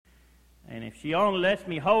And if she only lets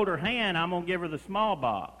me hold her hand, I'm going to give her the small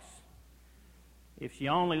box. If she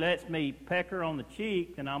only lets me peck her on the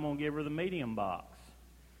cheek, then I'm going to give her the medium box.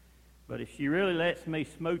 But if she really lets me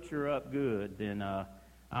smooch her up good, then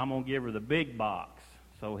I'm going to give her the big box.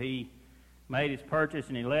 So he made his purchase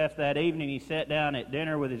and he left that evening. He sat down at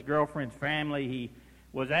dinner with his girlfriend's family. He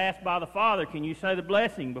was asked by the father, "Can you say the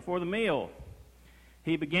blessing before the meal?"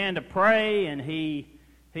 He began to pray, and he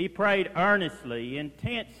prayed earnestly,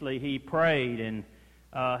 intensely. He prayed, and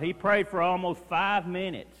he prayed for almost 5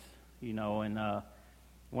 minutes, and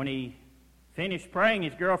when he finished praying,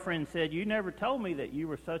 his girlfriend said, "You never told me that you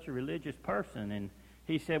were such a religious person." And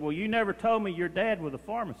he said, "Well, you never told me your dad was a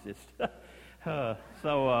pharmacist."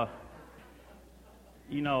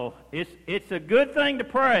 It's a good thing to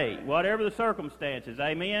pray, whatever the circumstances.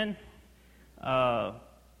 Amen?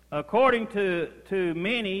 According to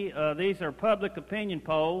many, these are public opinion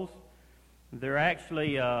polls. They're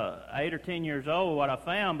actually 8 or 10 years old, what I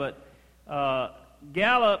found, but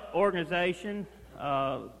Gallup organization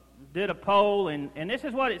did a poll, and this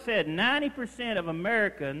is what it said: 90% of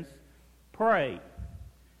Americans pray.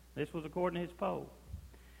 This was according to his poll.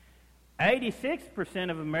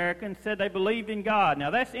 86% of Americans said they believed in God.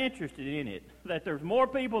 Now that's interesting, isn't it? That there's more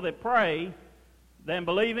people that pray than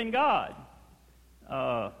believe in God.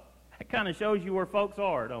 That kind of shows you where folks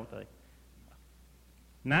are, don't they?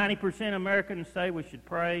 90% of Americans say we should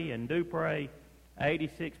pray and do pray.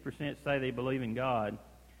 86% say they believe in God.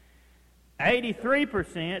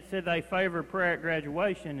 83% said they favor prayer at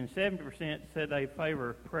graduation, and 70% said they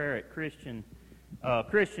favor prayer at Christian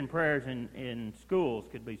prayers in schools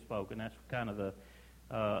could be spoken. That's kind of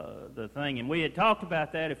the thing. And we had talked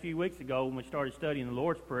about that a few weeks ago when we started studying the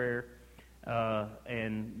Lord's Prayer,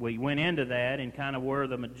 and we went into that and kind of where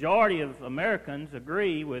the majority of Americans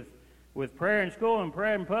agree with prayer in school and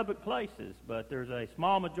prayer in public places. But there's a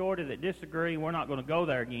small majority that disagree. We're not going to go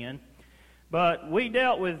there again. But we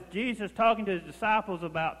dealt with Jesus talking to his disciples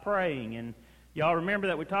about praying, and y'all remember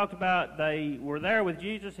that we talked about they were there with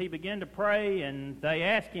Jesus. He began to pray, and they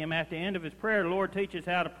asked him at the end of his prayer, "Lord, teach us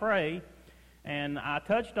how to pray." And I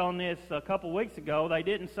touched on this a couple weeks ago. They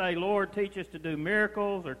didn't say, "Lord, teach us to do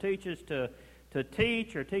miracles," or "teach us to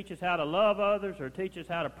teach," or "teach us how to love others," or "teach us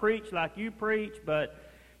how to preach like you preach." But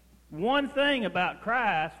one thing about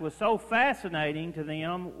Christ was so fascinating to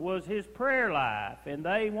them was his prayer life, and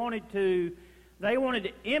they wanted to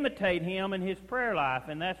imitate him in his prayer life,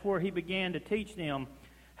 and that's where he began to teach them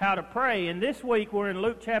how to pray. And this week we're in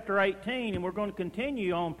Luke chapter 18, and we're going to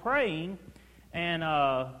continue on praying. And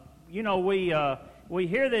we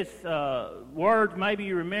hear this words, maybe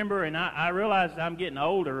you remember, and I realize I'm getting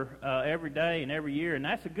older every day and every year, and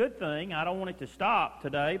that's a good thing. I don't want it to stop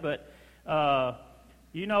today, but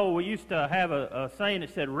we used to have a saying that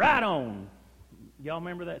said, "Right on." Y'all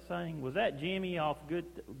remember that saying? Was that Jimmy off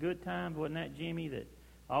Good Times? Wasn't that Jimmy that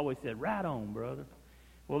always said, "Right on, brother"?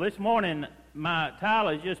 Well, this morning, my title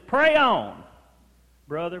is just "Pray on,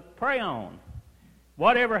 brother, pray on."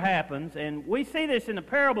 Whatever happens, and we see this in the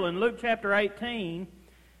parable in Luke chapter 18.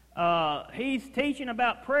 He's teaching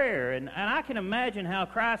about prayer, and I can imagine how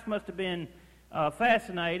Christ must have been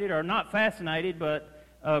fascinated, or not fascinated, but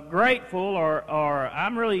grateful, or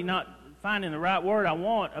I'm really not finding the right word I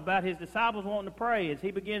want, about his disciples wanting to pray as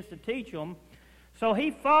he begins to teach them. So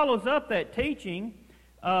he follows up that teaching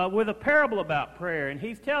with a parable about prayer, and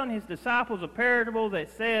he's telling his disciples a parable that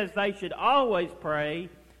says they should always pray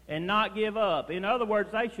and not give up. In other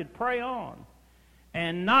words, they should pray on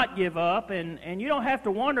and not give up, and you don't have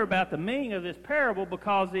to wonder about the meaning of this parable,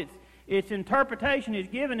 because its interpretation is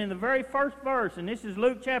given in the very first verse, and this is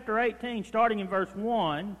Luke chapter 18, starting in verse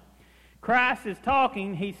 1. Christ is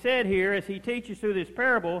talking. He said here, as he teaches through this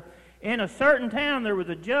parable, "In a certain town there was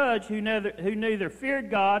a judge who neither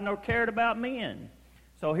feared God nor cared about men."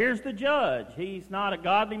 So here's the judge. He's not a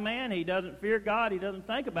godly man. He doesn't fear God. He doesn't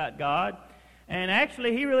think about God. And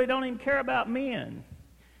actually, he really don't even care about men.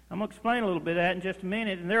 I'm going to explain a little bit of that in just a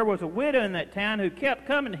minute. "And there was a widow in that town who kept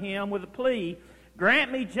coming to him with a plea,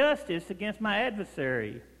 'Grant me justice against my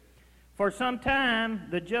adversary.' For some time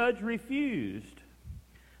the judge refused.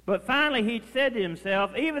 But finally he said to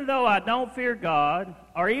himself, 'Even though I don't fear God,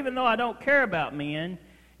 or even though I don't care about men,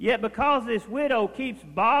 yet because this widow keeps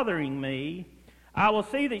bothering me, I will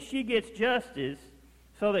see that she gets justice,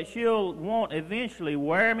 so that she'll won't eventually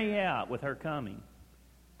wear me out with her coming.'"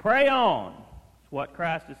 Pray on, is what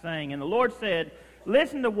Christ is saying. And the Lord said,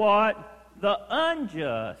 "Listen to what the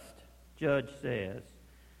unjust judge says."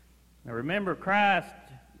 Now remember, Christ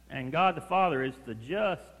and God the Father is the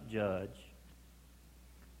just judge.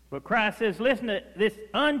 But Christ says, listen to this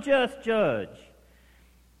unjust judge.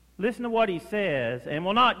 Listen to what he says. And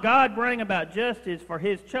will not God bring about justice for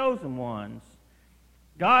his chosen ones?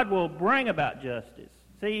 God will bring about justice.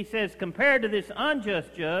 See, he says, compared to this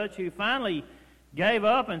unjust judge who finally gave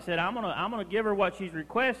up and said, I'm going to give her what she's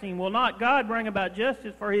requesting, will not God bring about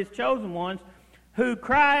justice for his chosen ones who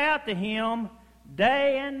cry out to him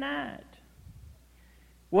day and night?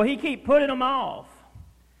 Will he keep putting them off?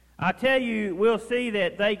 I tell you, we'll see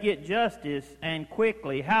that they get justice, and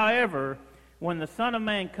quickly. However, when the Son of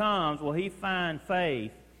Man comes, will he find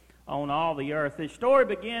faith on all the earth? The story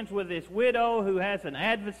begins with this widow who has an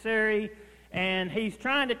adversary, and he's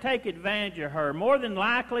trying to take advantage of her. More than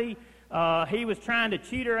likely, he was trying to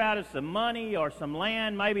cheat her out of some money or some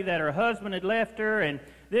land, maybe that her husband had left her. And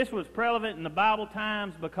this was prevalent in the Bible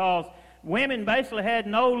times because women basically had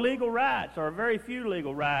no legal rights, or very few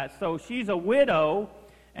legal rights. So she's a widow,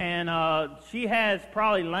 and she has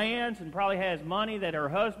probably lands and probably has money that her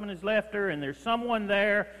husband has left her, and there's someone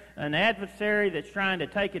there, an adversary, that's trying to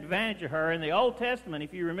take advantage of her. In the Old Testament,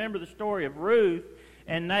 if you remember the story of Ruth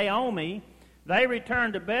and Naomi, they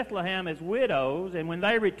returned to Bethlehem as widows, and when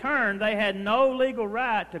they returned, they had no legal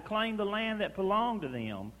right to claim the land that belonged to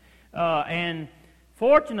them. And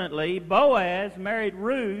fortunately, Boaz married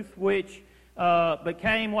Ruth, which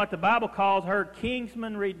became what the Bible calls her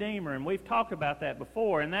kinsman redeemer, and we've talked about that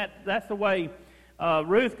before. And that's the way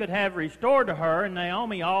Ruth could have restored to her and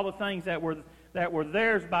Naomi all the things that were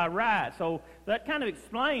theirs by right. So that kind of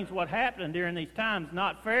explains what happened during these times.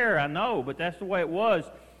 Not fair, I know, but that's the way it was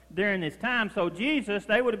during this time. So Jesus,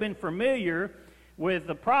 they would have been familiar with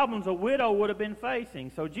the problems a widow would have been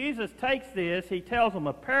facing. So Jesus takes this, he tells them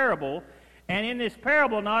a parable, and in this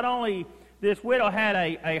parable, not only this widow had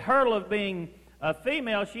a hurdle of being a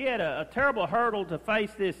female, she had a terrible hurdle to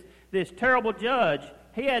face this terrible judge.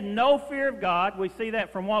 He had no fear of God. We see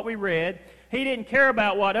that from what we read. He didn't care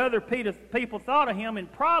about what other people thought of him,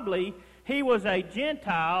 and probably he was a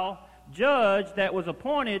Gentile judge that was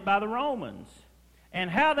appointed by the Romans. And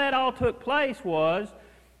how that all took place was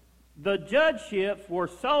the judgeships were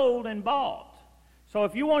sold and bought. So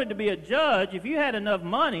if you wanted to be a judge, if you had enough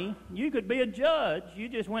money, you could be a judge. You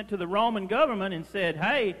just went to the Roman government and said,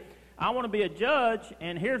 hey, I want to be a judge,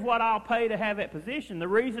 and here's what I'll pay to have that position. The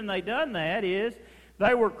reason they done that is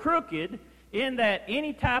they were crooked in that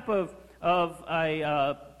any type of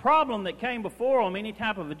a problem that came before them, any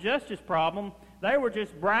type of a justice problem, they were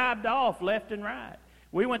just bribed off left and right.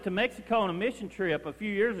 We went to Mexico on a mission trip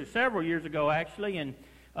several years ago actually, and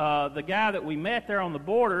the guy that we met there on the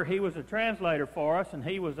border, he was a translator for us, and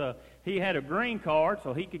he had a green card,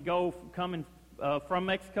 so he could go coming from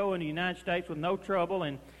Mexico into the United States with no trouble.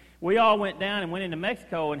 And we all went down and went into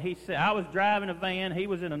Mexico, and he said, I was driving a van, he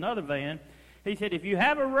was in another van. He said, if you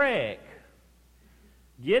have a wreck,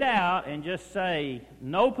 get out and just say,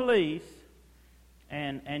 no police,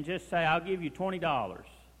 and just say, I'll give you $20.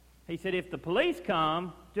 He said, if the police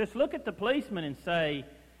come, just look at the policeman and say,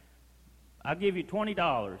 I'll give you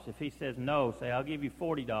 $20. If he says no, say, I'll give you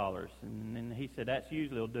 $40. And then he said, that's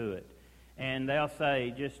usually will do it. And they'll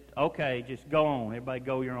say, okay, just go on. Everybody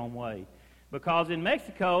go your own way. Because in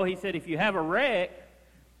Mexico, he said, if you have a wreck,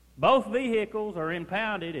 both vehicles are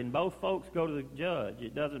impounded and both folks go to the judge.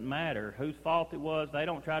 It doesn't matter whose fault it was. They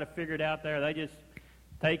don't try to figure it out there. They just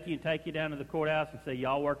take you down to the courthouse and say,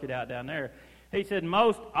 y'all work it out down there. He said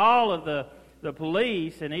all of the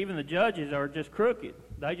police and even the judges are just crooked.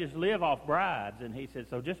 They just live off bribes. And he said,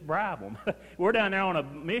 so just bribe them. We're down there on a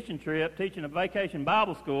mission trip teaching a vacation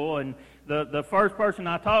Bible school, and the first person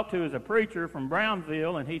I talked to is a preacher from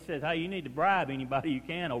Brownsville, and he says, hey, you need to bribe anybody you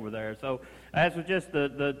can over there. So that was just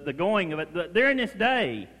the going of it. During this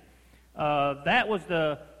day, that was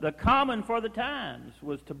the common for the times,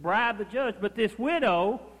 was to bribe the judge. But this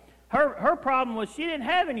widow, her problem was she didn't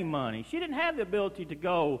have any money. She didn't have the ability to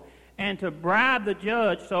go and to bribe the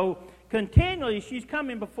judge. So continually she's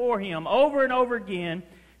coming before him over and over again.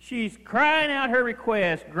 She's crying out her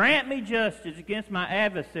request, grant me justice against my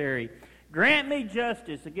adversary. Grant me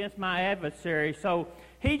justice against my adversary. So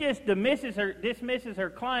he just dismisses her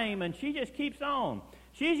claim, and she just keeps on.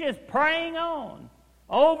 She's just praying on.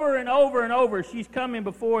 Over and over and over she's coming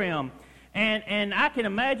before him. And I can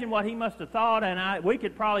imagine what he must have thought, and we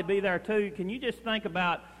could probably be there too. Can you just think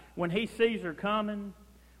about when he sees her coming?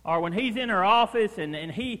 Or when he's in her office and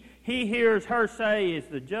he hears her say, is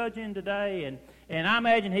the judge in today? And I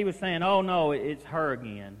imagine he was saying, oh no, it's her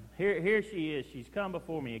again. Here she is. She's come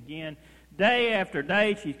before me again. Day after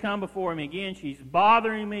day she's come before me again. She's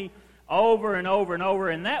bothering me over and over and over.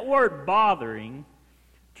 And that word bothering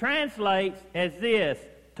translates as this,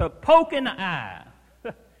 to poke in the eye.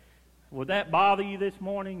 Would that bother you this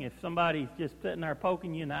morning if somebody's just sitting there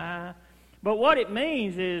poking you in the eye? But what it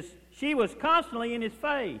means is she was constantly in his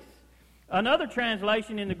face. Another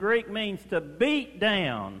translation in the Greek means to beat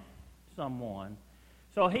down someone.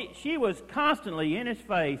 So she was constantly in his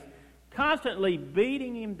face, constantly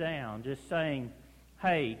beating him down, just saying,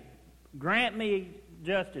 hey, grant me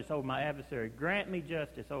justice over my adversary. Grant me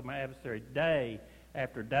justice over my adversary day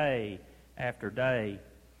after day after day.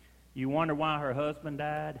 You wonder why her husband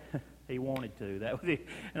died? He wanted to. That was it.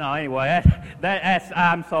 No, anyway, that's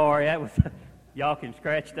I'm sorry. That was y'all can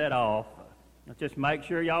scratch that off. Just make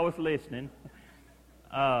sure y'all was listening.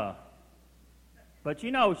 But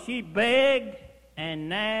you know, she begged and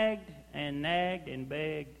nagged and nagged and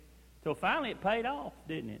begged till finally it paid off,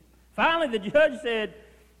 didn't it? Finally, the judge said,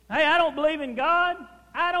 hey, I don't believe in God.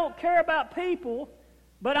 I don't care about people,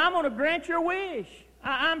 but I'm going to grant your wish.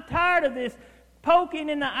 I'm tired of this poking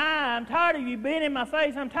in the eye. I'm tired of you being in my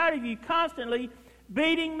face. I'm tired of you constantly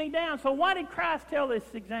beating me down. So why did Christ tell this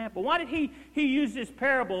example? Why did he use this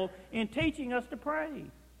parable in teaching us to pray?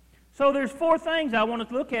 So there's 4 things I want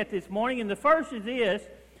to look at this morning, and the first is this: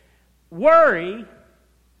 worry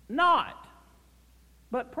not,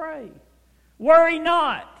 but pray. Worry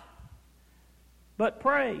not, but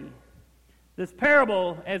pray. This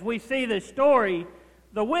parable, as we see this story,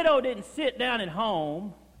 the widow didn't sit down at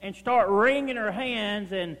home and start wringing her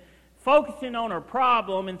hands and focusing on her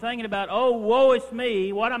problem and thinking about, oh, woe is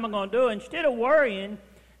me, what am I going to do? Instead of worrying,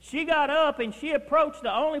 she got up and she approached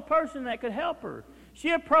the only person that could help her. She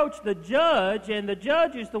approached the judge, and the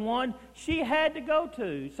judge is the one she had to go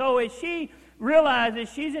to. So as she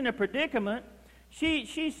realizes she's in a predicament,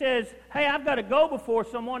 she says, hey, I've got to go before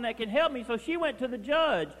someone that can help me. So she went to the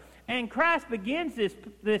judge. And Christ begins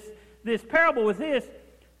this parable with this: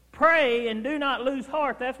 pray and do not lose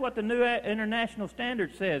heart. That's what the New International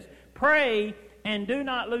Standard says. Pray and do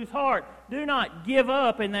not lose heart. Do not give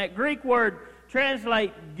up. And that Greek word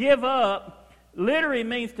translate give up literally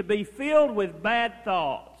means to be filled with bad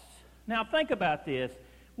thoughts. Now think about this.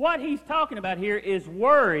 What he's talking about here is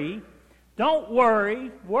worry. Don't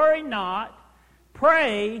worry. Worry not.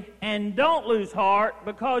 Pray and don't lose heart,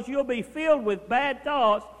 because you'll be filled with bad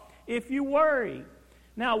thoughts if you worry.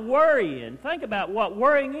 Now, worrying, think about what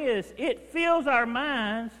worrying is. It fills our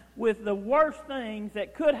minds with the worst things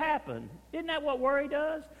that could happen. Isn't that what worry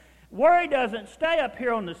does? Worry doesn't stay up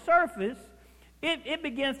here on the surface. It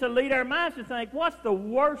begins to lead our minds to think, what's the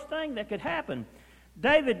worst thing that could happen?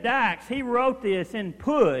 David Dykes, he wrote this in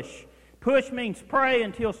Push. Push means pray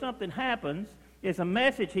until something happens. It's a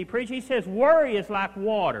message he preached. He says, worry is like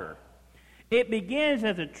water. It begins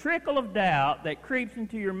as a trickle of doubt that creeps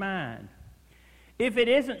into your mind. If it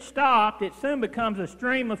isn't stopped, it soon becomes a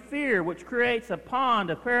stream of fear, which creates a pond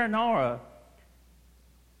of paranoia,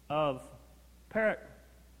 Y'all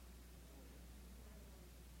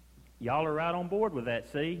are right on board with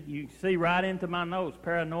that, see? You see right into my notes,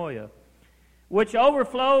 paranoia, which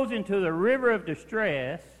overflows into the river of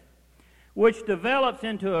distress, which develops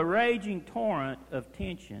into a raging torrent of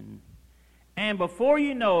tension. And before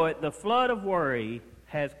you know it, the flood of worry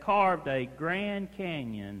has carved a Grand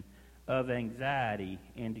Canyon of anxiety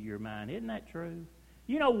into your mind. Isn't that true?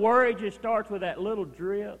 You know, worry just starts with that little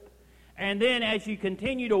drip. And then as you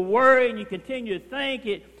continue to worry and you continue to think,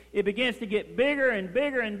 it begins to get bigger and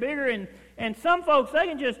bigger and bigger. And some folks, they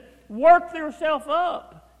can just work themselves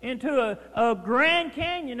up into a Grand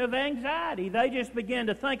Canyon of anxiety. They just begin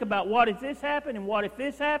to think about, what if this happened, and what if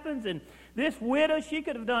this happens, and this widow, she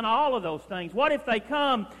could have done all of those things. What if they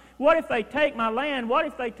come? What if they take my land? What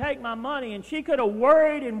if they take my money? And she could have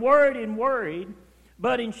worried and worried and worried,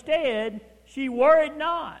 but instead, she worried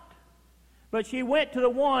not. But she went to the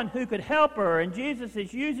one who could help her, and Jesus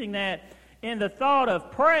is using that in the thought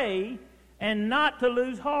of pray and not to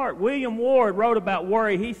lose heart. William Ward wrote about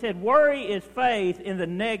worry. He said, worry is faith in the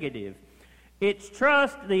negative. It's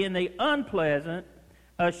trust in the unpleasant,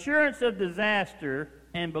 assurance of disaster,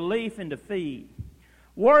 and belief in defeat.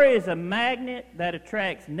 Worry is a magnet that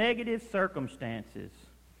attracts negative circumstances.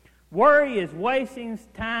 Worry is wasting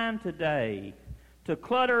time today to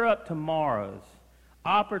clutter up tomorrow's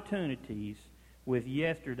opportunities with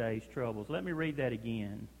yesterday's troubles. Let me read that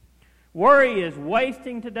again. Worry is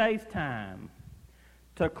wasting today's time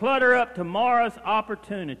to clutter up tomorrow's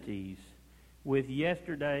opportunities with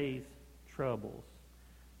yesterday's troubles.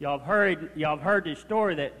 Y'all have heard this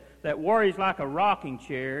story that worry's like a rocking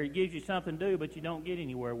chair. It gives you something to do, but you don't get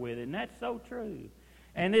anywhere with it. And that's so true.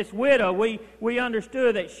 And this widow, we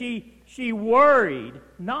understood that she worried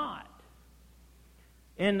not.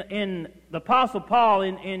 In the Apostle Paul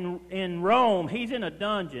in Rome, he's in a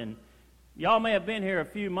dungeon. Y'all may have been here a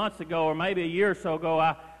few months ago, or maybe a year or so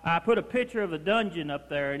ago. I put a picture of the dungeon up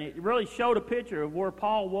there, and it really showed a picture of where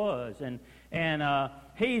Paul was. And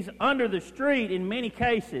he's under the street in many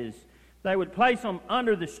cases. They would place him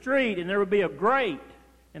under the street, and there would be a grate,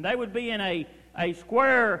 and they would be in a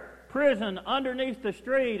square prison underneath the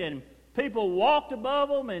street, and people walked above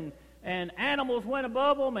them, and animals went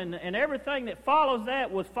above them, and everything that follows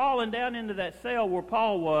that was falling down into that cell where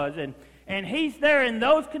Paul was. And he's there in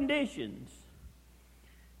those conditions.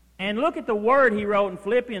 And look at the word he wrote in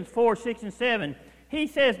Philippians 4, 6, and 7. He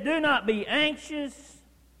says, do not be anxious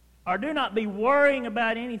or do not be worrying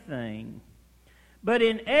about anything, but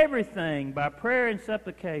in everything, by prayer and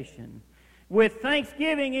supplication, with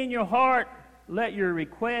thanksgiving in your heart, let your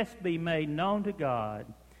requests be made known to God.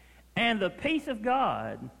 And the peace of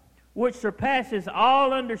God, which surpasses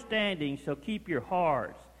all understanding, shall keep your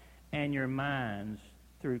hearts and your minds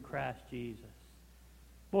through Christ Jesus.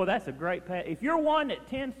 Boy, that's a great passage. If you're one that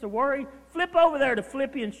tends to worry, flip over there to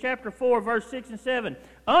Philippians chapter 4, verse 6 and 7.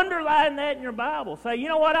 Underline that in your Bible. Say, you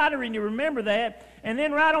know what, I need to remember that. And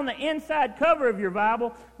then write on the inside cover of your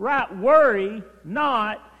Bible, write worry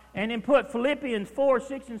not, and then put Philippians 4,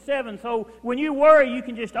 6, and 7. So when you worry, you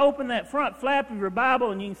can just open that front flap of your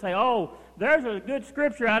Bible and you can say, oh, there's a good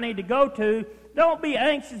scripture I need to go to. Don't be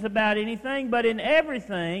anxious about anything, but in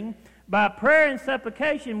everything, by prayer and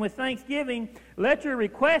supplication with thanksgiving, let your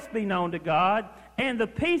requests be known to God, and the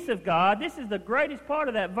peace of God, this is the greatest part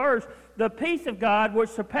of that verse, the peace of God, which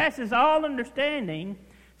surpasses all understanding,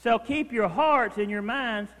 shall keep your hearts and your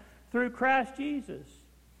minds through Christ Jesus.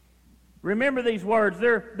 Remember these words.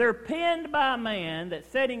 They're penned by a man that's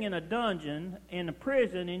sitting in a dungeon, in a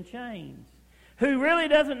prison, in chains, who really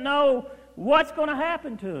doesn't know what's going to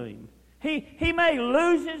happen to him. He may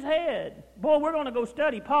lose his head. Boy, we're going to go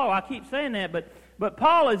study Paul. I keep saying that, but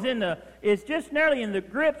Paul is just nearly in the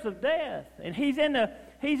grips of death, and he's in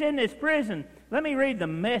this prison. Let me read the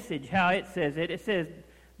Message, how it says it. It says,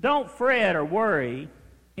 don't fret or worry.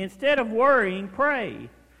 Instead of worrying, pray.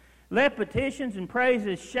 Let petitions and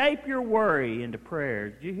praises shape your worry into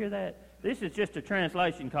prayers. Did you hear that? This is just a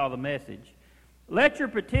translation called the Message. Let your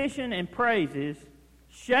petition and praises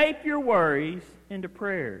shape your worries into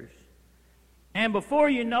prayers. And before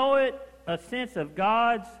you know it, a sense of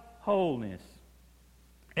God's wholeness,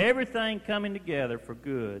 everything coming together for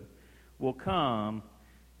good, will come,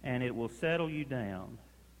 and it will settle you down.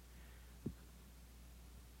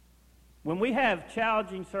 When we have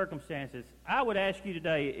challenging circumstances, I would ask you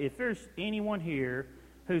today, if there's anyone here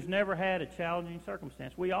who's never had a challenging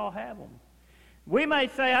circumstance, we all have them. We may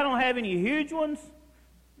say, I don't have any huge ones.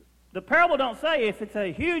 The parable don't say if it's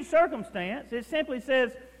a huge circumstance. It simply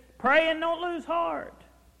says, pray and don't lose heart.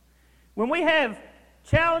 When we have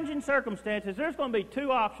challenging circumstances, there's going to be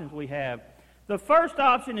two options we have. The first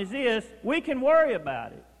option is this: we can worry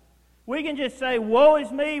about it. We can just say, woe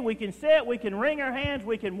is me. We can sit, we can wring our hands,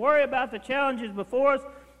 we can worry about the challenges before us,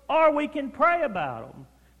 or we can pray about them.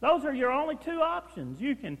 Those are your only two options.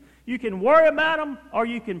 You can worry about them, or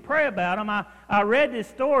you can pray about them. I read this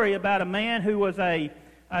story about a man who was owned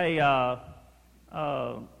a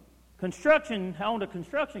construction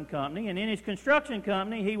company, and in his construction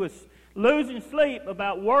company he was losing sleep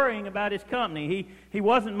about worrying about his company. He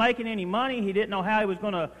wasn't making any money. He didn't know how he was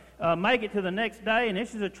going to make it to the next day, and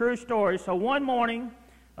this is a true story. So one morning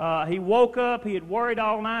he woke up. He had worried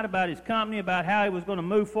all night about his company, about how he was going to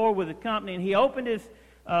move forward with the company, and he opened his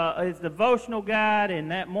devotional guide,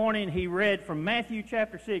 and that morning he read from Matthew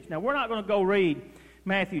chapter 6. Now, we're not going to go read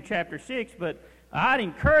Matthew chapter 6, but I'd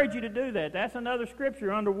encourage you to do that. That's another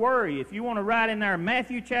scripture under worry. If you want to write in there,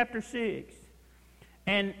 Matthew chapter 6.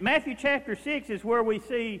 And Matthew chapter 6 is where we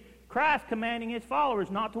see Christ commanding his followers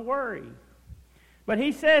not to worry. But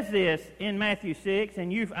he says this in Matthew 6,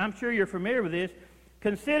 and I'm sure you're familiar with this: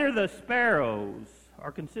 consider the sparrows,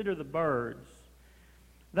 or consider the birds.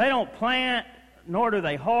 They don't plant, nor do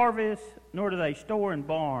they harvest, nor do they store in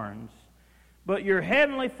barns. But your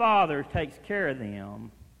heavenly Father takes care of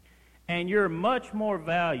them, and you're much more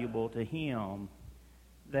valuable to him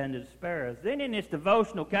than the sparrows. Then in this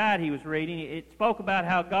devotional guide he was reading, it spoke about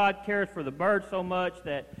how God cares for the birds so much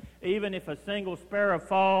that even if a single sparrow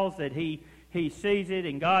falls, that he sees it,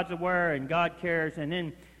 and God's aware, and God cares. And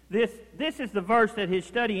then this is the verse that his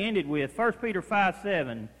study ended with, 1 Peter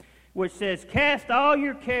 5:7, which says, cast all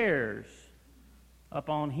your cares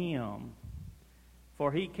upon him,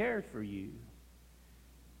 for he cares for you.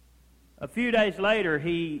 A few days later,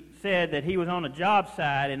 he said that he was on a job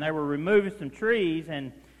site and they were removing some trees,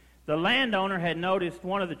 and the landowner had noticed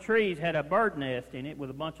one of the trees had a bird nest in it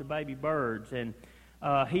with a bunch of baby birds, and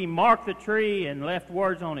he marked the tree and left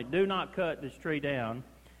words on it: do not cut this tree down.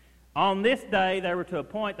 On this day, they were to a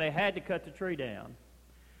point they had to cut the tree down.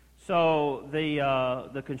 So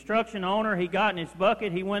the construction owner, he got in his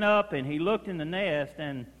bucket, he went up and he looked in the nest,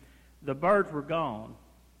 and the birds were gone.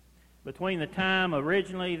 Between the time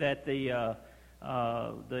originally that the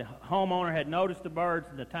homeowner had noticed the birds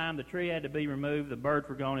and the time the tree had to be removed, the birds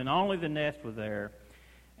were gone, and only the nest was there.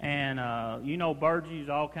 And birds use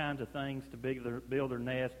all kinds of things to build their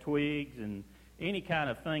nest, twigs and any kind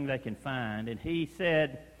of thing they can find. And he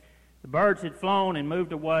said the birds had flown and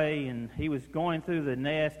moved away, and he was going through the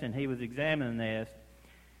nest and he was examining the nest.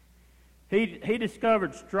 He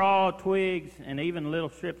discovered straw, twigs, and even little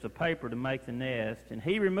strips of paper to make the nest. And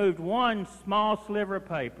he removed one small sliver of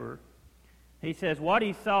paper. He says what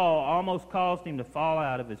he saw almost caused him to fall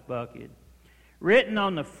out of his bucket. Written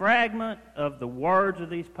on the fragment of the words of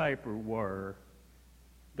these paper were,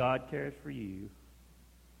 "God cares for you."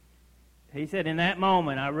 He said, in that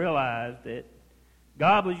moment I realized that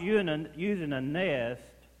God was using a nest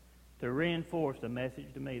to reinforce the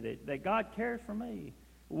message to me that God cares for me.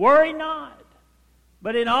 Worry not,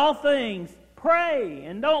 but in all things pray,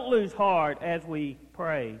 and don't lose heart as we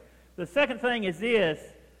pray. The second thing is this: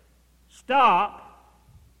 stop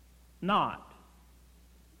not.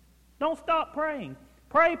 Don't stop praying.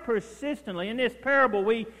 Pray persistently. In this parable,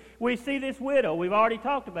 we see this widow. We've already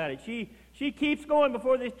talked about it. She keeps going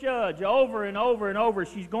before this judge over and over and over.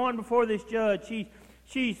 She's going before this judge.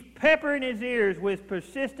 She's peppering his ears with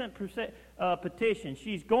persistent petitions.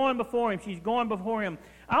 She's going before him. She's going before him.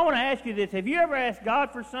 I want to ask you this. Have you ever asked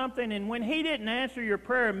God for something, and when he didn't answer your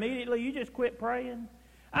prayer immediately, you just quit praying?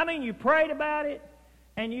 I mean, you prayed about it,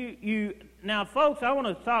 and you now, folks, I want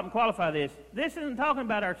to stop and qualify this. This isn't talking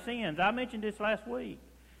about our sins. I mentioned this last week.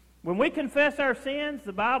 When we confess our sins,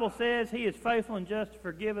 the Bible says he is faithful and just to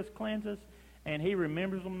forgive us, cleanse us, and he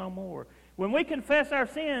remembers them no more. When we confess our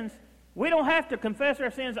sins, we don't have to confess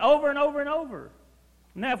our sins over and over and over.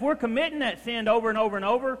 Now, if we're committing that sin over and over and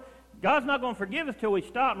over, God's not going to forgive us till we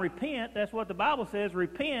stop and repent. That's what the Bible says,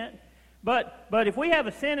 repent. But if we have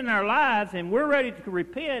a sin in our lives and we're ready to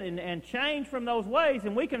repent and change from those ways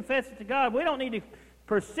and we confess it to God, we don't need to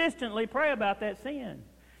persistently pray about that sin.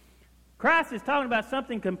 Christ is talking about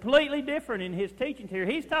something completely different in his teachings here.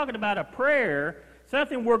 He's talking about a prayer,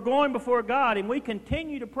 something we're going before God, and we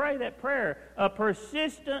continue to pray that prayer, a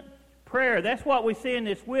persistent prayer. That's what we see in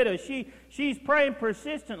this widow. She's praying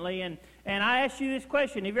persistently, and I ask you this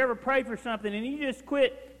question: have you ever prayed for something and you just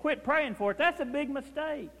quit praying for it? That's a big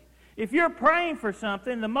mistake. If you're praying for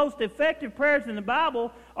something, the most effective prayers in the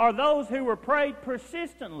Bible are those who were prayed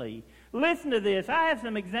persistently. Listen to this. I have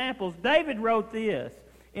some examples. David wrote this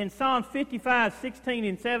in Psalms 55, 16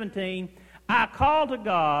 and 17. I call to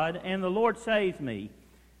God, and the Lord saves me.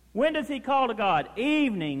 When does he call to God?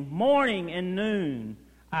 Evening, morning, and noon.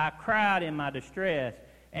 I cried in my distress,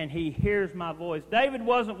 and he hears my voice. David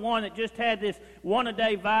wasn't one that just had this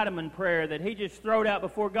one-a-day vitamin prayer that he just throwed out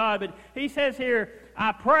before God, but he says here,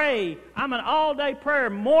 I pray. I'm an all-day prayer,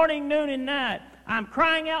 morning, noon, and night. I'm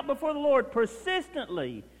crying out before the Lord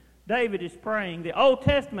persistently. David is praying. The Old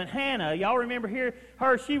Testament, Hannah, y'all remember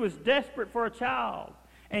her, she was desperate for a child.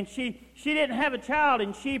 And she didn't have a child,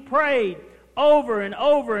 and she prayed over and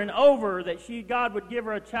over and over that God would give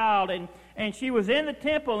her a child. And she was in the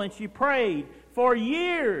temple, and she prayed. For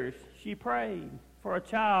years, she prayed for a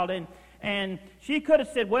child. And she could have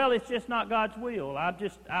said, well, it's just not God's will.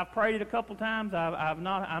 I've prayed it a couple times. I'm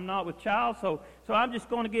not with child, so I'm just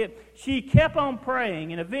going to get... She kept on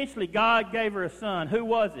praying, and eventually God gave her a son. Who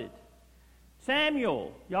was it?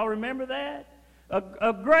 Samuel. Y'all remember that?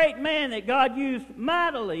 A great man that God used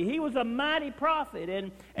mightily. He was a mighty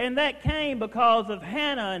prophet, and that came because of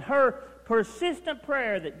Hannah and her persistent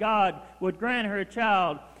prayer that God would grant her a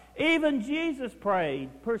child. Even Jesus prayed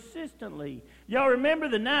persistently. Y'all remember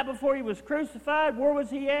the night before he was crucified? Where was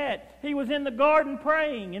he at? He was in the garden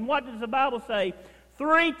praying. And what does the Bible say?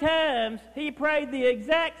 3 times he prayed the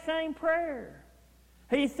exact same prayer.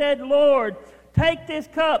 He said, Lord, take this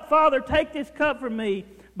cup. Father, take this cup from me.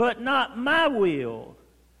 But not my will,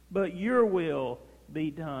 but your will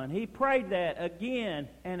be done. He prayed that again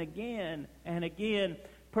and again and again.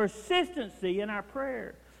 Persistency in our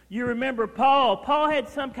prayer. You remember Paul. Paul had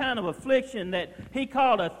some kind of affliction that he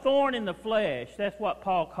called a thorn in the flesh. That's what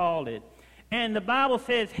Paul called it. And the Bible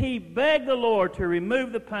says he begged the Lord to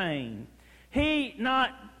remove the pain. He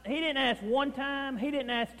didn't ask 1 time. He didn't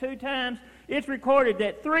ask 2 times. It's recorded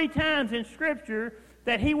that 3 times in Scripture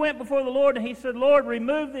that he went before the Lord and he said, Lord,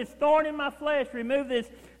 remove this thorn in my flesh, remove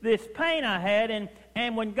this pain I had.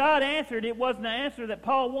 And when God answered, it wasn't the answer that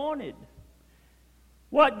Paul wanted.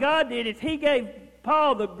 What God did is he gave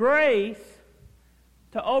Paul the grace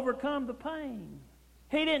to overcome the pain.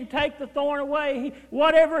 He didn't take the thorn away.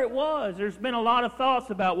 Whatever it was, there's been a lot of thoughts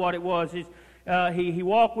about what it was. He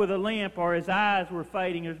walked with a limp, or his eyes were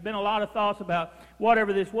fading. There's been a lot of thoughts about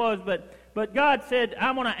whatever this was. But God said,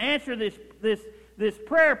 I'm going to answer this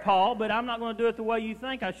prayer, Paul, but I'm not going to do it the way you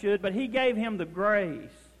think I should. But He gave him the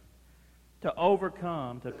grace to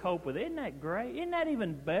overcome, to cope with it. Isn't that great? Isn't that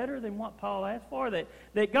even better than what Paul asked for?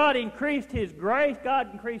 That God increased his grace,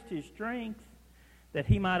 God increased his strength, that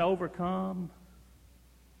he might overcome.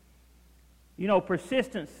 You know,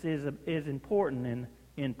 persistence is important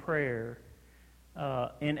in prayer.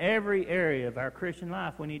 In every area of our Christian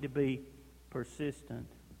life, we need to be persistent.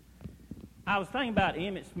 I was thinking about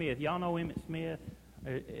Emmitt Smith. Y'all know Emmitt Smith?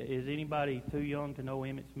 Is anybody too young to know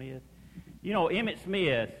Emmitt Smith? You know, Emmitt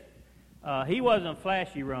Smith, he wasn't a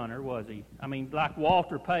flashy runner, was he? I mean, like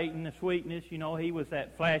Walter Payton, the Sweetness, you know, he was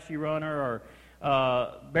that flashy runner.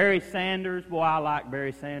 Or Barry Sanders, boy, I like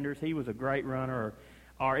Barry Sanders. He was a great runner.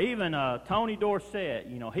 Or even Tony Dorsett,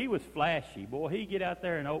 you know, he was flashy. Boy, he'd get out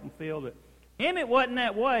there in open field. But Emmitt wasn't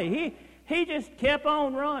that way. He just kept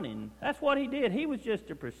on running. That's what he did. He was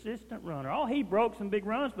just a persistent runner. Oh, he broke some big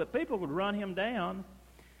runs, but people would run him down.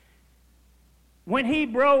 When he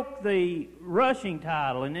broke the rushing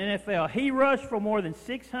title in the NFL, he rushed for more than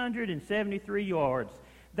 673 yards.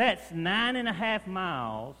 That's 9.5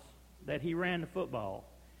 miles that he ran the football.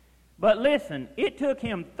 But listen, it took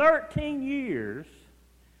him 13 years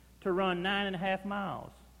to run 9.5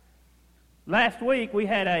 miles. Last week, we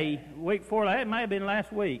had week before, it may have been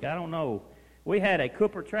last week, I don't know. We had a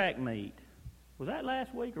Cooper track meet. Was that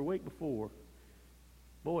last week or week before?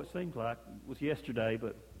 Boy, it seems like it was yesterday,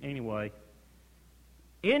 but anyway.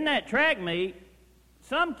 In that track meet,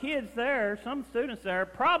 some kids there, some students there,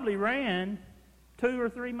 probably ran 2 or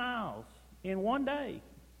 3 miles in one day.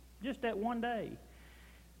 Just that one day.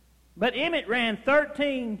 But Emmitt ran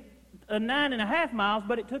 9.5 miles,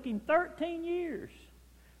 but it took him 13 years.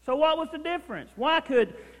 So what was the difference? Why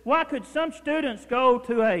could some students go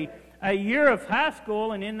to a year of high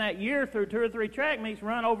school and in that year through 2 or 3 track meets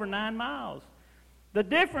run over 9 miles? The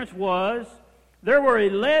difference was there were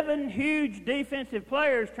 11 huge defensive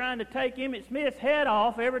players trying to take Emmitt Smith's head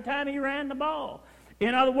off every time he ran the ball.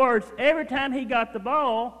 In other words, every time he got the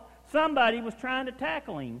ball, somebody was trying to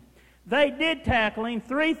tackle him. They did tackle him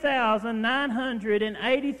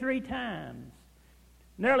 3,983 times.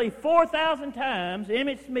 Nearly 4,000 times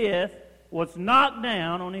Emmitt Smith was knocked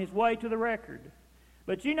down on his way to the record.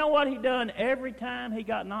 But you know what he done every time he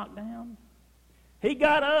got knocked down? He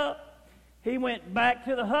got up, he went back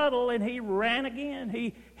to the huddle, and he ran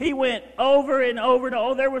again. He went over and over.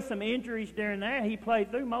 There were some injuries during there. He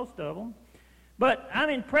played through most of them. But I'm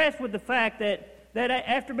impressed with the fact that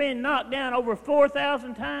after being knocked down over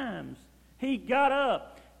 4,000 times, he got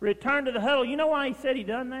up, returned to the huddle. You know why he said he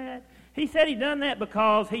done that? He said he done that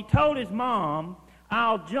because he told his mom,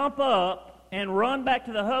 I'll jump up and run back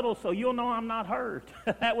to the huddle so you'll know I'm not hurt.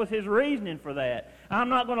 That was his reasoning for that. I'm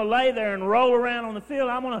not going to lay there and roll around on the field.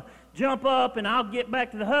 I'm going to jump up and I'll get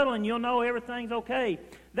back to the huddle and you'll know everything's okay.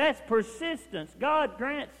 That's persistence. God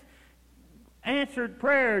grants answered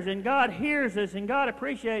prayers, and God hears us, and God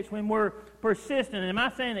appreciates when we're persistent. Am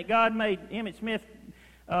I saying that God made Emmitt Smith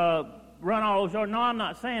run all those yards? No, I'm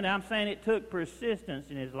not saying that. I'm saying it took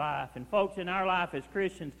persistence in his life. And folks, in our life as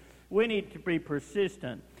Christians, we need to be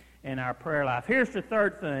persistent in our prayer life. Here's the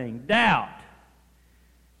third thing. Doubt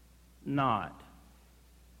not.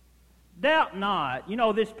 Doubt not. You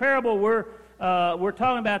know, this parable we're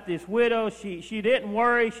talking about this widow. She didn't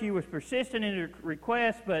worry. She was persistent in her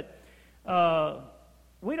request, but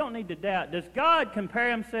we don't need to doubt. Does God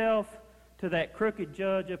compare himself to that crooked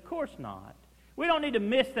judge? Of course not. We don't need to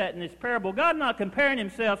miss that in this parable. God's not comparing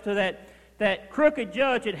himself to that crooked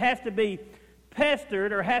judge that has to be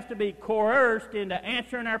pestered or has to be coerced into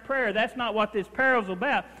answering our prayer. That's not what this parable's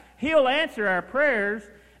about. He'll answer our prayers,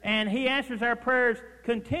 and he answers our prayers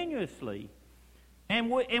continuously. And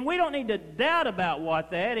we don't need to doubt about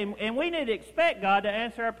what that, and we need to expect God to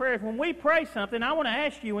answer our prayers. When we pray something, I want to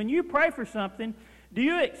ask you, when you pray for something, do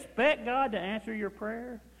you expect God to answer your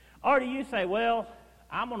prayer? Or do you say, well,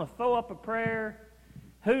 I'm going to throw up a prayer.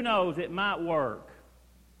 Who knows, it might work.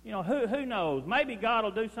 You know, who knows? Maybe God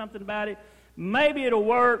will do something about it. Maybe it'll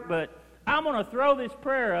work, but I'm going to throw this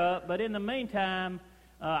prayer up, but in the meantime,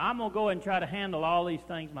 I'm going to go and try to handle all these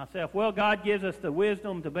things myself. Well, God gives us the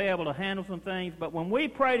wisdom to be able to handle some things, but when we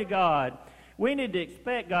pray to God, we need to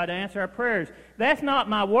expect God to answer our prayers. That's not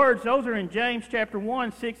my words. Those are in James chapter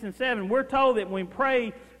 1, 6 and 7. We're told that when we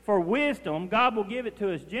pray for wisdom, God will give it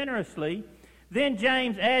to us generously. Then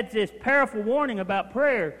James adds this powerful warning about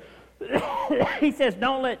prayer. He says,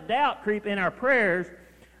 don't let doubt creep in our prayers,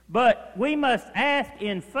 But we must ask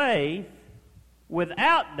in faith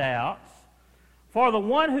without doubts, for the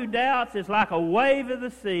one who doubts is like a wave of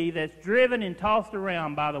the sea that's driven and tossed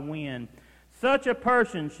around by the wind. Such a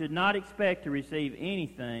person should not expect to receive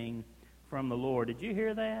anything from the Lord. Did you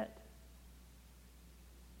hear that?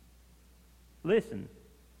 Listen,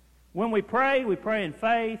 when we pray in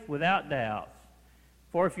faith without doubts.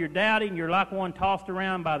 For if you're doubting, you're like one tossed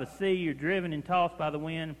around by the sea, you're driven and tossed by the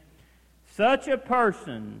wind. Such a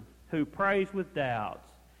person who prays with doubts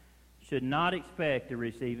should not expect to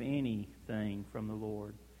receive anything from the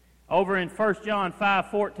Lord. Over in 1 John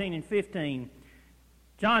 5:14 and 15,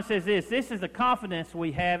 John says this is the confidence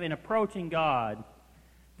we have in approaching God,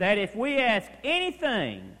 that if we ask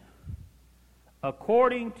anything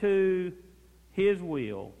according to His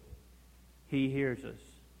will, He hears us.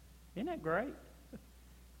 Isn't that great?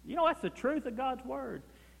 You know, that's the truth of God's Word.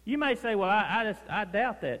 You may say, well, I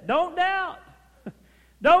doubt that. Don't doubt.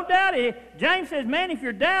 Don't doubt it. James says, man, if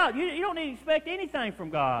you doubt, you don't need to expect anything from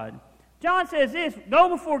God. John says this, go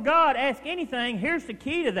before God, ask anything. Here's the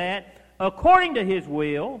key to that. According to His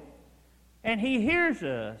will, and He hears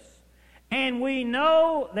us. And we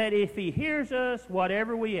know that if He hears us,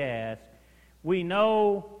 whatever we ask, we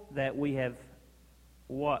know that we have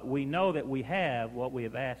what we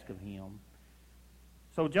have asked of Him.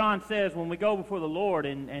 So John says when we go before the Lord,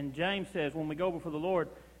 and James says when we go before the Lord,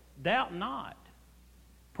 doubt not.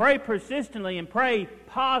 Pray persistently and pray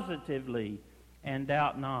positively and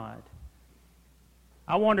doubt not.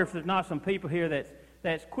 I wonder if there's not some people here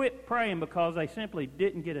that's quit praying because they simply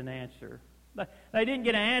didn't get an answer. They didn't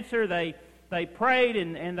get an answer. They prayed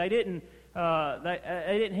and they didn't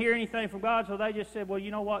hear anything from God, so they just said, well,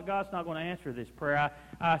 you know what? God's not going to answer this prayer.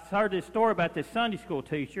 I heard this story about this Sunday school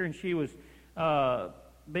teacher, and she was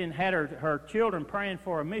had her children praying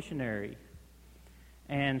for a missionary.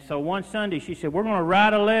 And so one Sunday she said, we're going to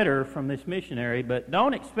write a letter from this missionary, but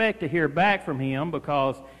don't expect to hear back from him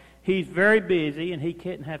because he's very busy and he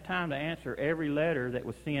couldn't have time to answer every letter that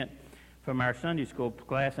was sent from our Sunday school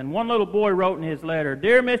class. And one little boy wrote in his letter,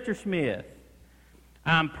 Dear Mr. Smith,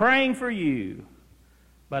 I'm praying for you,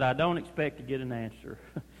 but I don't expect to get an answer.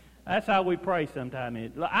 That's how we pray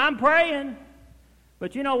sometimes. I'm praying,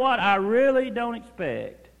 but you know what? I really don't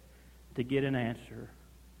expect to get an answer.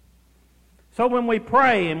 So when we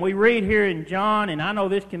pray, and we read here in John, and I know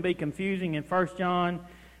this can be confusing in 1 John,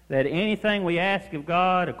 that anything we ask of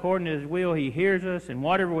God according to His will, He hears us, and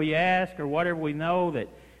whatever we ask or whatever we know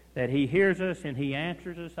that He hears us and He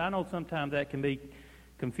answers us. I know sometimes that can be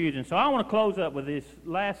confusing. So I want to close up with this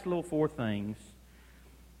last little 4 things.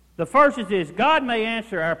 The first is this: God may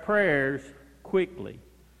answer our prayers quickly.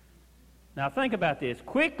 Now think about this.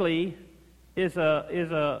 Quickly is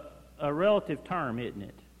a relative term, isn't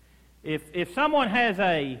it? If someone has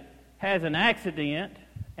an accident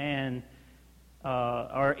and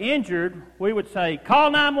are injured, we would say, call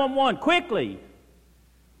 911 quickly.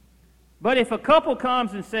 But if a couple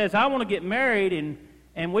comes and says, I want to get married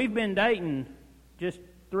and we've been dating just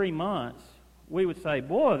 3 months, we would say,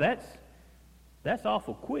 boy, that's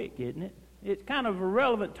awful quick, isn't it? It's kind of a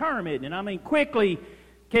relevant term, isn't it? I mean, quickly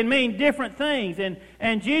can mean different things.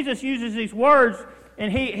 And Jesus uses these words,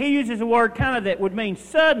 and he uses a word kind of that would mean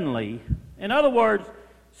suddenly. In other words,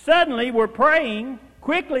 suddenly we're praying,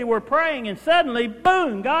 quickly we're praying, and suddenly,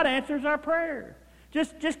 boom, God answers our prayer.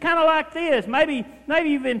 Just kind of like this. Maybe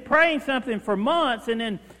you've been praying something for months,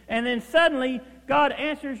 and then suddenly God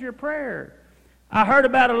answers your prayer. I heard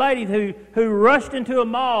about a lady who rushed into a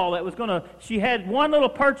mall she had one little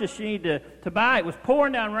purchase she needed to buy. It was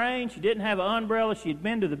pouring down rain. She didn't have an umbrella. She had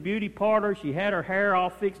been to the beauty parlor. She had her hair all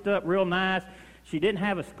fixed up real nice. She didn't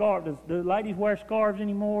have a scarf. Do ladies wear scarves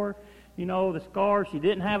anymore? You know, the scarf. She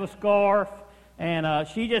didn't have a scarf. And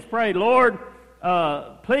she just prayed, Lord,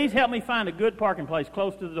 please help me find a good parking place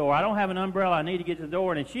close to the door. I don't have an umbrella. I need to get to the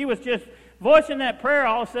door. And she was just voicing that prayer.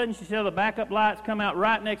 All of a sudden, she saw the backup lights come out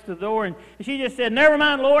right next to the door. And she just said, never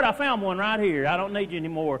mind, Lord, I found one right here. I don't need you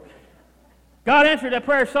anymore. God answered that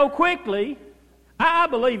prayer so quickly. I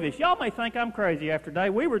believe this. Y'all may think I'm crazy after today.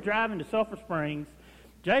 We were driving to Sulphur Springs.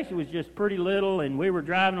 Jason was just pretty little, and we were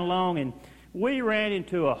driving along, and we ran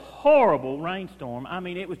into a horrible rainstorm. I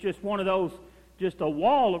mean, it was just one of those, just a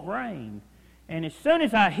wall of rain. And as soon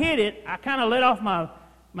as I hit it, I kind of let off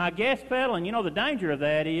my gas pedal, and you know the danger of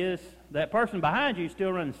that is that person behind you is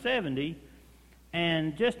still running 70,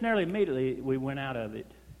 and just nearly immediately we went out of it.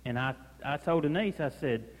 And I told Denise, I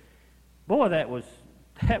said, boy, that was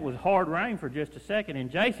hard rain for just a second.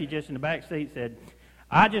 And JC just in the back seat said,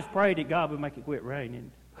 I just prayed that God would make it quit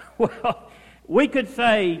raining. Well, we could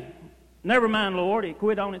say, never mind, Lord, it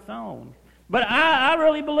quit on its own. But I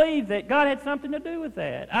really believe that God had something to do with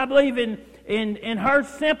that. I believe in her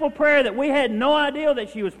simple prayer that we had no idea that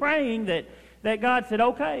she was praying, that God said,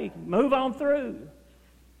 okay, move on through.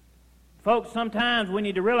 Folks, sometimes we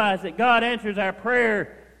need to realize that God answers our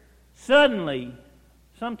prayer suddenly,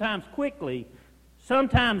 sometimes quickly,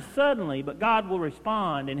 sometimes suddenly, but God will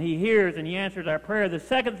respond, and He hears and He answers our prayer. The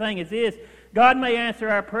second thing is this: God may answer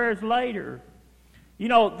our prayers later. You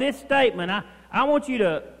know, this statement, I want you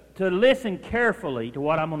to listen carefully to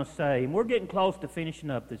what I'm going to say, and we're getting close to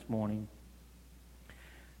finishing up this morning.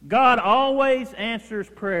 God always answers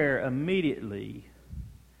prayer immediately,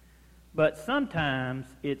 but sometimes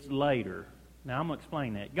it's later. Now, I'm going to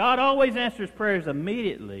explain that. God always answers prayers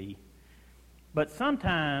immediately, but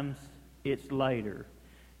sometimes it's later.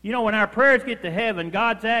 You know, when our prayers get to heaven,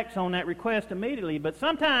 God acts on that request immediately, but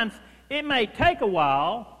sometimes it may take a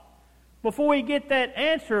while before we get that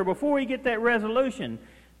answer, before we get that resolution.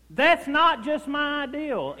 That's not just my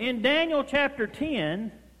ideal. In Daniel chapter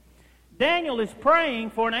 10, Daniel is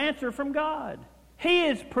praying for an answer from God. He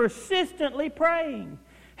is persistently praying.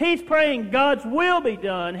 He's praying God's will be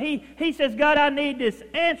done. He says, God, I need this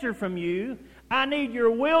answer from you. I need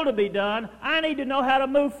your will to be done. I need to know how to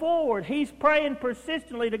move forward. He's praying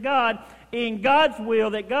persistently to God in God's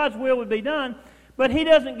will, that God's will would be done, but he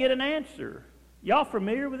doesn't get an answer. Y'all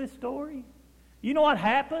familiar with this story? You know what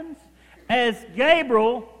happens? As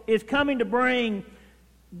Gabriel is coming to bring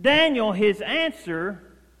Daniel his answer,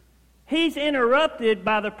 he's interrupted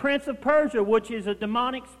by the prince of Persia, which is a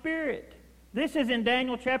demonic spirit. This is in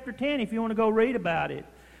Daniel chapter 10 if you want to go read about it.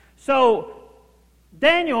 So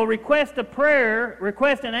Daniel requests a prayer,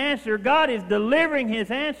 requests an answer. God is delivering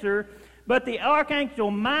his answer, but the archangel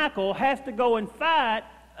Michael has to go and fight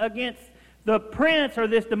against the prince or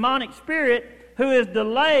this demonic spirit who has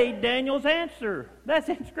delayed Daniel's answer. That's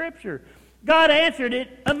in Scripture. God answered it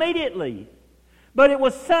immediately. But it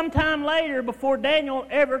was sometime later before Daniel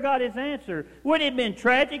ever got his answer. Wouldn't it have been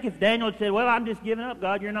tragic if Daniel had said, well, I'm just giving up,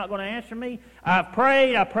 God. You're not going to answer me. I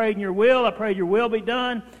prayed in your will. I prayed your will be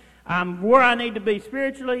done. I'm where I need to be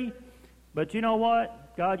spiritually. But you know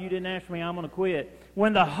what? God, you didn't answer me. I'm going to quit.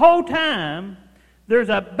 When the whole time there's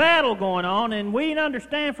a battle going on, and we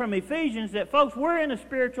understand from Ephesians that, folks, we're in a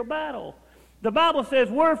spiritual battle. The Bible says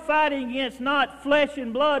we're fighting against not flesh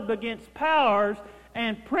and blood, but against powers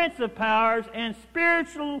and principalities and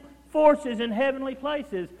spiritual forces in heavenly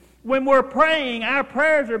places. When we're praying, our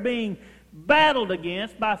prayers are being battled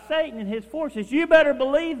against by Satan and his forces. You better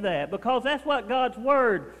believe that, because that's what God's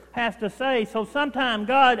Word has to say. So sometimes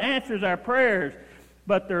God answers our prayers,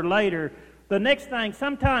 but they're later. The next thing,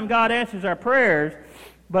 sometimes God answers our prayers,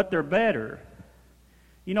 but they're better.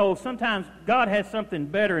 You know, sometimes God has something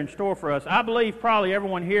better in store for us. I believe probably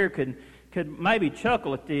everyone here could maybe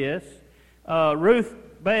chuckle at this. Ruth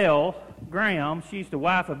Bell Graham, she's the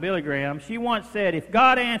wife of Billy Graham, she once said, if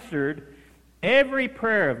God answered every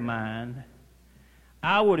prayer of mine,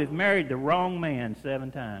 I would have married the wrong man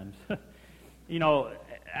 7 times. You know,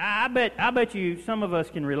 I bet you some of us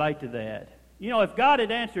can relate to that. You know, if God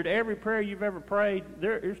had answered every prayer you've ever prayed,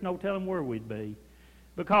 there's no telling where we'd be.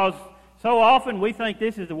 Because so often we think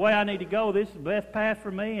this is the way I need to go, this is the best path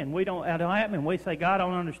for me, and it don't happen, and we say, God, I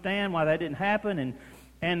don't understand why that didn't happen,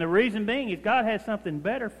 and the reason being is God has something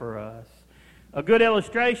better for us. A good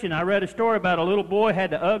illustration, I read a story about a little boy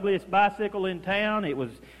had the ugliest bicycle in town. It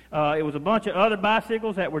was a bunch of other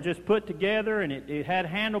bicycles that were just put together, and it had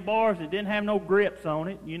handlebars. It didn't have no grips on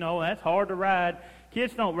it. You know, that's hard to ride.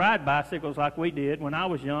 Kids don't ride bicycles like we did. When I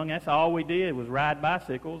was young, that's all we did was ride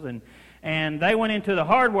bicycles. And they went into the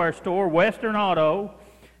hardware store, Western Auto,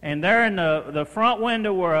 and there in the front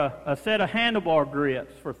window were a set of handlebar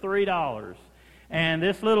grips for $3. And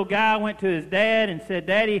this little guy went to his dad and said,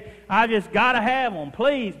 Daddy, I just got to have them.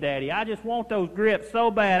 Please, Daddy, I just want those grips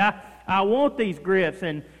so bad. I want these grips.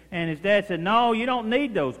 And his dad said, no, you don't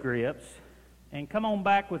need those grips. And come on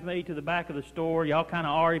back with me to the back of the store. Y'all kind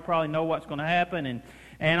of already probably know what's going to happen.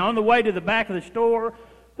 And on the way to the back of the store,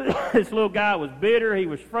 this little guy was bitter. He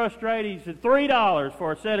was frustrated. He said, $3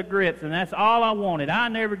 for a set of grips, and that's all I wanted. I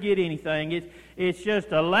never get anything. It's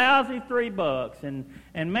just a lousy $3.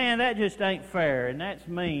 And man, that just ain't fair, and that's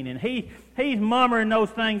mean. And he's murmuring those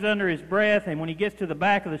things under his breath, and when he gets to the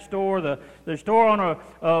back of the store, the store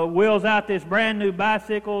owner wheels out this brand new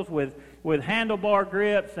bicycles with handlebar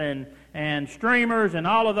grips and streamers and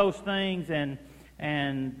all of those things,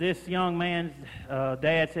 and this young man's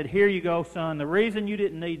dad said, here you go, son. The reason you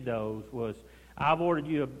didn't need those was I've ordered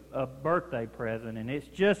you a birthday present, and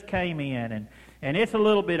it just came in, and it's a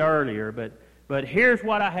little bit earlier, but here's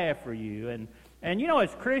what I have for you. And you know,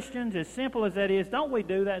 as Christians, as simple as that is, don't we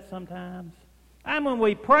do that sometimes? And when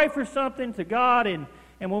we pray for something to God and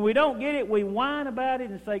when we don't get it, we whine about it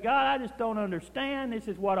and say, God, I just don't understand. This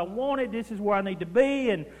is what I wanted. This is where I need to be.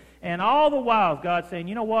 And all the while, God's saying,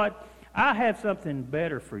 you know what? I have something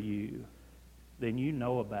better for you than you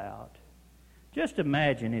know about. Just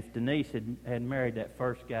imagine if Denise had married that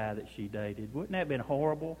first guy that she dated. Wouldn't that have been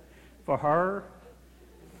horrible for her?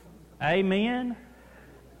 Amen?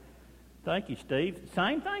 Thank you, Steve.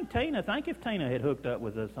 Same thing, Tina. Think if Tina had hooked up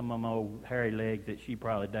with some of them old hairy legs that she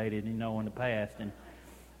probably dated, in the past. And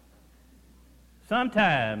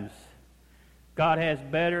sometimes God has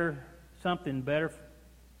something better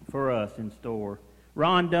for us in store.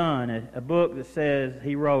 Ron Dunn, a book that says,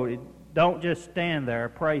 he wrote, don't just stand there,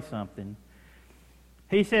 pray something.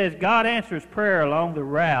 He says, God answers prayer along the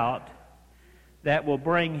route that will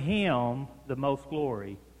bring Him the most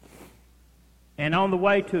glory. And on the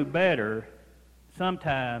way to better,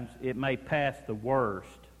 sometimes it may pass the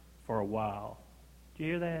worst for a while. Do you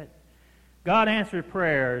hear that? God answers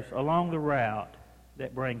prayers along the route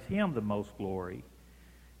that brings Him the most glory.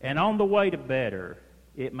 And on the way to better,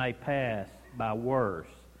 it may pass by worse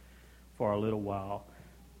for a little while.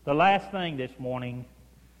 The last thing this morning,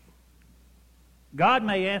 God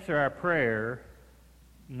may answer our prayer,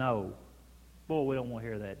 no. Boy, we don't want to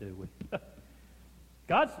hear that, do we?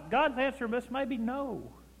 God's answer must maybe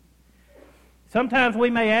no. Sometimes we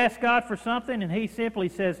may ask God for something and He simply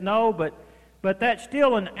says no, but that's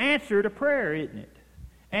still an answer to prayer, isn't it?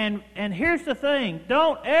 And here's the thing,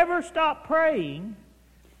 don't ever stop praying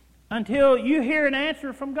until you hear an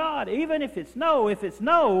answer from God. Even if it's no,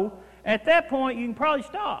 at that point you can probably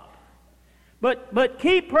stop. But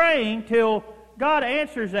keep praying till God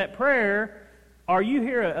answers that prayer, or you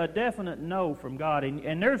hear a definite no from God.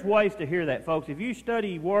 And there's ways to hear that, folks. If you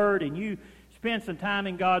study Word and you spend some time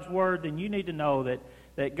in God's Word, then you need to know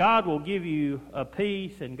that God will give you a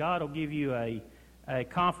peace and God will give you a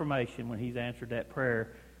confirmation when He's answered that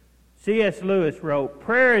prayer. C.S. Lewis wrote,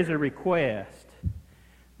 prayer is a request.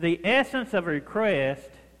 The essence of a request,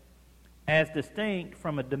 as distinct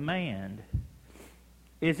from a demand,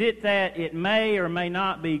 is it that it may or may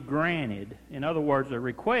not be granted. In other words, a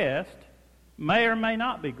request may or may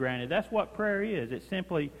not be granted. That's what prayer is. It's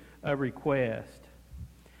simply a request.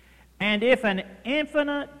 And if an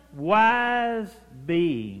infinite, wise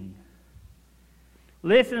being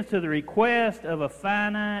listens to the request of a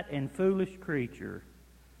finite and foolish creature,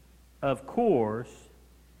 of course,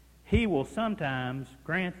 He will sometimes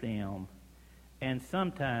grant them and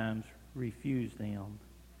sometimes refuse them.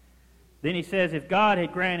 Then he says, if God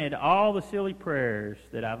had granted all the silly prayers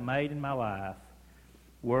that I've made in my life,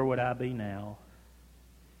 where would I be now?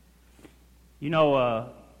 You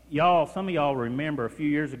know, some of y'all remember a few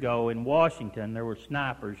years ago in Washington, there were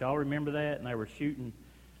snipers. Y'all remember that? And they were shooting.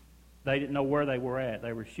 They didn't know where they were at.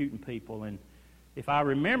 They were shooting people. And if I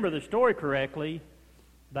remember the story correctly,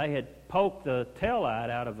 they had poked the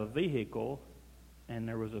taillight out of a vehicle, and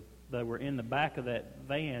they were in the back of that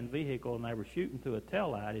vehicle, and they were shooting through a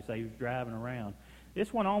taillight as they was driving around.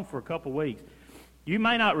 This went on for a couple of weeks. You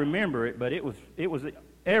may not remember it, but it was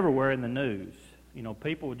everywhere in the news. You know,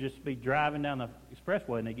 people would just be driving down the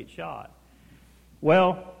expressway and they get shot.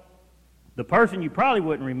 Well, the person you probably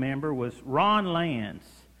wouldn't remember was Ron Lance.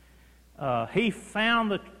 He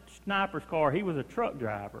found the sniper's car. He was a truck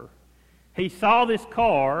driver. He saw this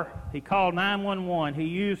car. He called 911. He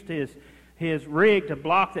used his rig to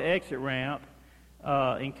block the exit ramp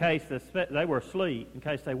in case they were asleep, in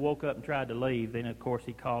case they woke up and tried to leave. Then, of course,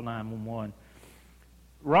 he called 911.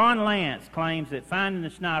 Ron Lance claims that finding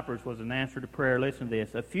the snipers was an answer to prayer. Listen to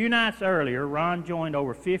this. A few nights earlier, Ron joined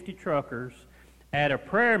over 50 truckers at a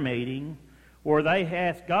prayer meeting where they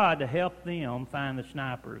asked God to help them find the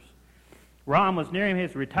snipers. Ron was nearing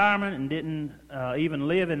his retirement and didn't even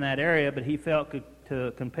live in that area, but he felt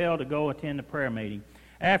compelled to go attend the prayer meeting.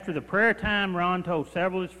 After the prayer time, Ron told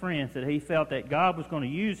several of his friends that he felt that God was going to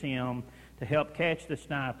use him to help catch the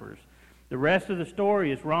snipers. The rest of the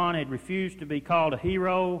story is Ron had refused to be called a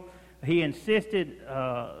hero. He insisted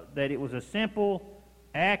that it was a simple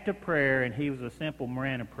act of prayer, and he was a simple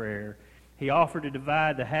man of prayer. He offered to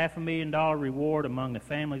divide the $500,000 reward among the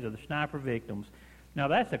families of the sniper victims. Now,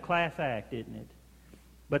 that's a class act, isn't it?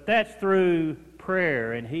 But that's through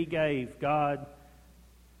prayer, and he gave God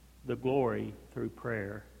the glory through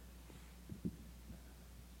prayer.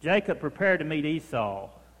 Jacob prepared to meet Esau.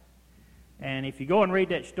 And if you go and read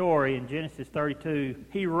that story in Genesis 32,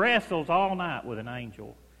 he wrestles all night with an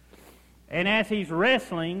angel. And as he's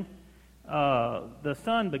wrestling, the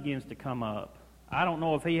sun begins to come up. I don't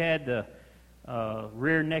know if he had the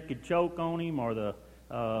rear naked choke on him or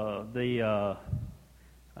the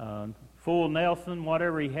full Nelson,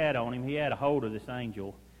 whatever he had on him, he had a hold of this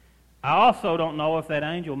angel. I also don't know if that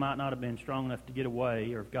angel might not have been strong enough to get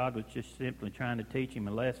away, or if God was just simply trying to teach him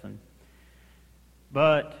a lesson.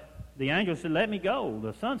 But the angel said, "Let me go.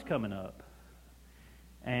 The sun's coming up."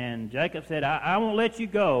 And Jacob said, I won't let you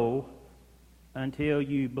go until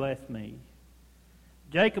you bless me.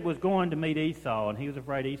 Jacob was going to meet Esau, and he was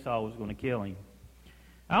afraid Esau was going to kill him.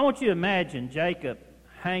 I want you to imagine Jacob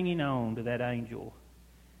hanging on to that angel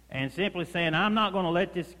and simply saying, "I'm not going to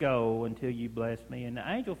let this go until you bless me." And the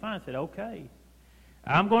angel finally said, "Okay,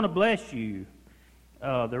 I'm going to bless you."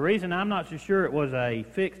 The reason I'm not so sure it was a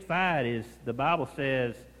fixed fight is the Bible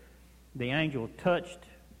says the angel touched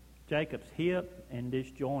Jacob's hip and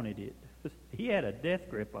disjointed it. He had a death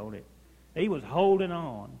grip on it. He was holding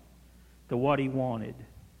on to what he wanted.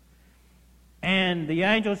 And the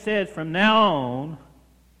angel says, "From now on,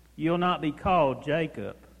 you'll not be called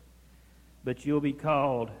Jacob, but you'll be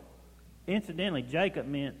called..." Incidentally, Jacob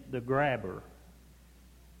meant the grabber.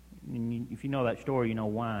 If you know that story, you know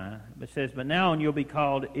why. It says, "But now on you'll be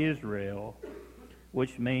called Israel,"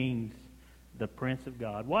 which means the Prince of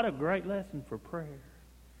God. What a great lesson for prayer.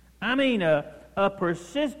 I mean, a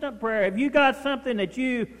persistent prayer. If you got something that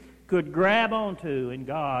you could grab onto in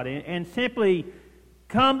God and simply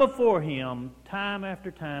come before Him time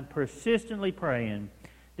after time, persistently praying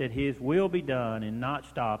that His will be done and not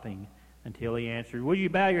stopping until He answers. Will you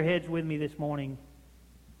bow your heads with me this morning?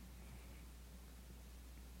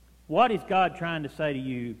 What is God trying to say to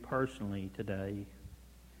you personally today?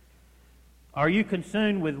 Are you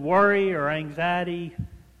consumed with worry or anxiety?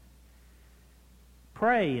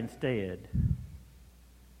 Pray instead.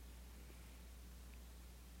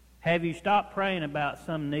 Have you stopped praying about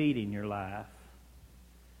some need in your life?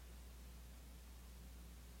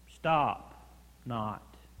 Stop not.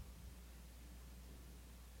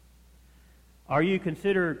 Are you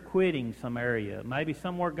considered quitting some area? Maybe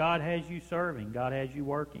somewhere God has you serving, God has you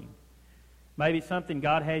working. Maybe something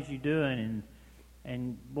God has you doing,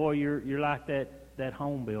 and boy, you're like that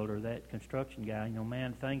home builder, that construction guy. You know,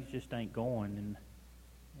 man, things just ain't going,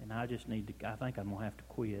 and I think I'm gonna have to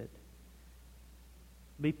quit.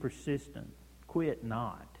 Be persistent. Quit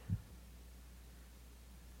not.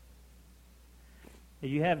 Do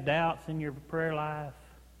you have doubts in your prayer life?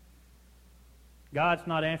 God's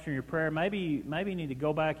not answering your prayer. Maybe you need to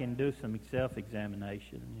go back and do some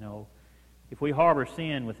self-examination. You know, if we harbor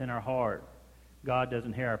sin within our heart, God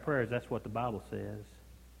doesn't hear our prayers. That's what the Bible says.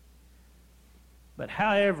 But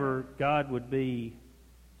however God would be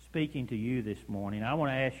speaking to you this morning, I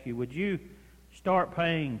want to ask you, would you start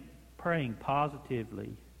praying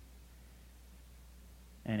positively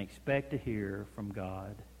and expect to hear from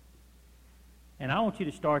God? And I want you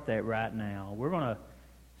to start that right now. We're going to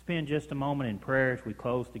spend just a moment in prayer as we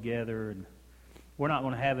close together, and we're not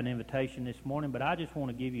going to have an invitation this morning, but I just want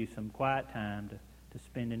to give you some quiet time to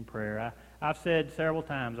spend in prayer. I've said several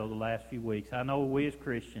times over the last few weeks, I know we as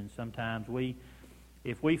Christians, sometimes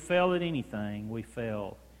if we fail at anything, we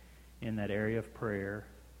fail in that area of prayer.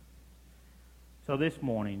 So this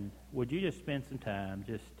morning, would you just spend some time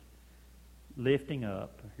just lifting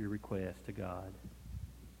up your request to God?